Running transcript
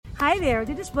Hi there,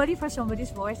 this is Buddy for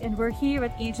Somebody's Voice, and we're here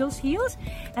at Angel's Hills,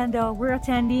 and we're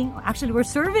attending, actually we're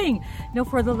serving,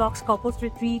 for the Lux Couples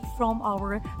Retreat from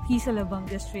our Peace Alabang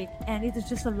district, and it is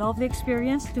just a lovely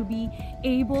experience to be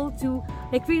able to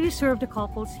really serve the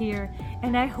couples here,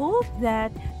 and I hope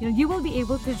that you will be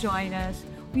able to join us.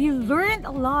 We learned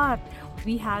a lot.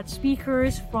 We had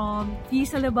speakers from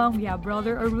Peace Alabang. We have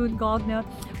Brother Arun Gogna,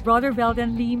 Brother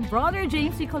Belden Lim, Brother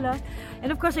James Nicolas,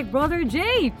 and of course Brother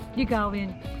Jay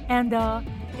Yugawin. And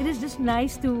it is just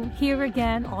nice to hear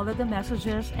again all of the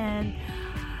messages, and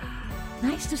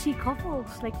nice to see couples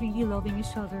really loving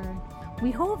each other.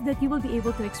 We hope that you will be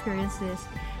able to experience this.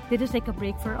 It is like a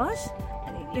break for us.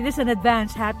 It is an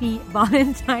advance happy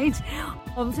Valentine's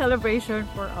celebration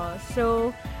for us.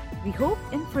 So we hope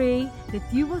and pray that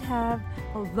you will have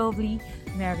a lovely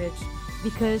marriage,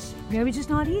 because marriage is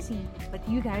not easy, but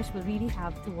you guys will really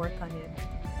have to work on it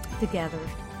together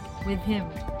with Him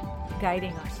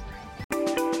guiding us.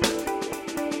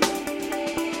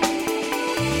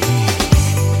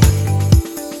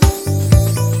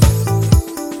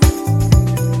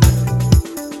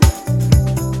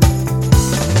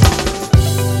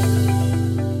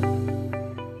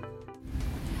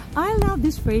 I love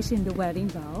this phrase in the wedding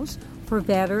vows, for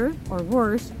better or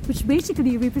worse, which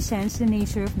basically represents the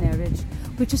nature of marriage,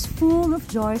 which is full of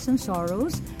joys and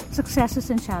sorrows, successes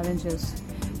and challenges.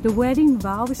 The wedding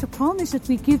vow is a promise that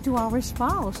we give to our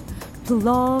spouse to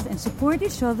love and support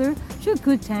each other through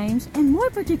good times, and more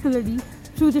particularly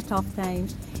through the tough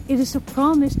times. It is a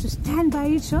promise to stand by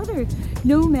each other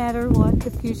no matter what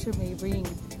the future may bring.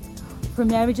 For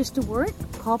marriages to work,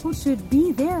 couples should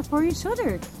be there for each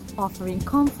other, offering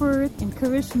comfort,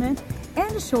 encouragement,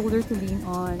 and a shoulder to lean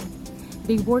on.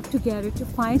 They work together to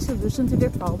find solutions to their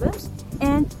problems,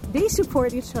 and they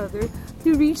support each other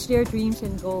to reach their dreams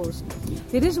and goals.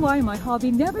 That is why my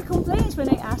hubby never complains when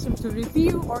I ask him to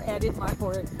review or edit my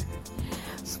work.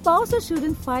 Spouses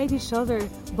shouldn't fight each other,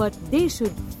 but they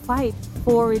should fight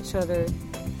for each other.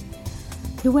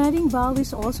 The wedding vow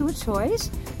is also a choice.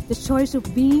 The choice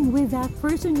of being with that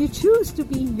person you choose to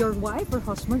be your wife or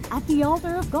husband at the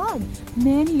altar of God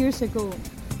many years ago.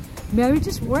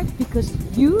 Marriages work because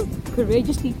you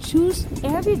courageously choose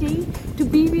every day to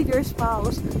be with your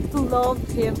spouse, to love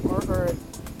him or her.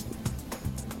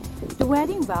 The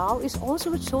wedding vow is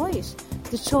also a choice.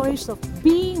 The choice of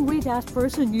being with that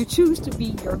person you choose to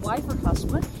be your wife or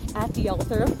husband at the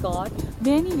altar of God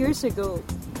many years ago.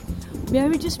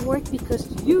 Marriages work because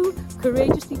you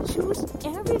courageously choose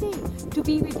every day to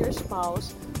be with your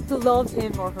spouse, to love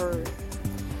him or her.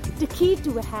 The key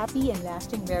to a happy and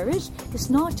lasting marriage is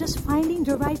not just finding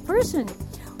the right person,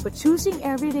 but choosing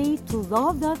every day to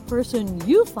love that person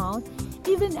you found,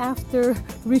 even after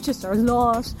riches are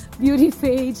lost, beauty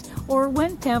fades, or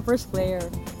when tempers flare.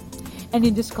 And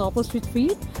in this couples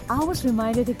retreat, I was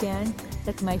reminded again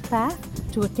that my path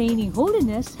to attaining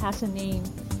holiness has a name,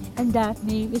 and that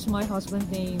name is my husband's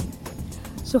name.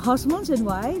 So husbands and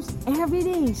wives, every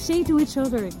day say to each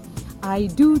other, I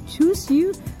do choose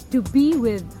you to be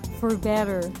with, for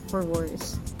better, for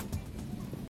worse.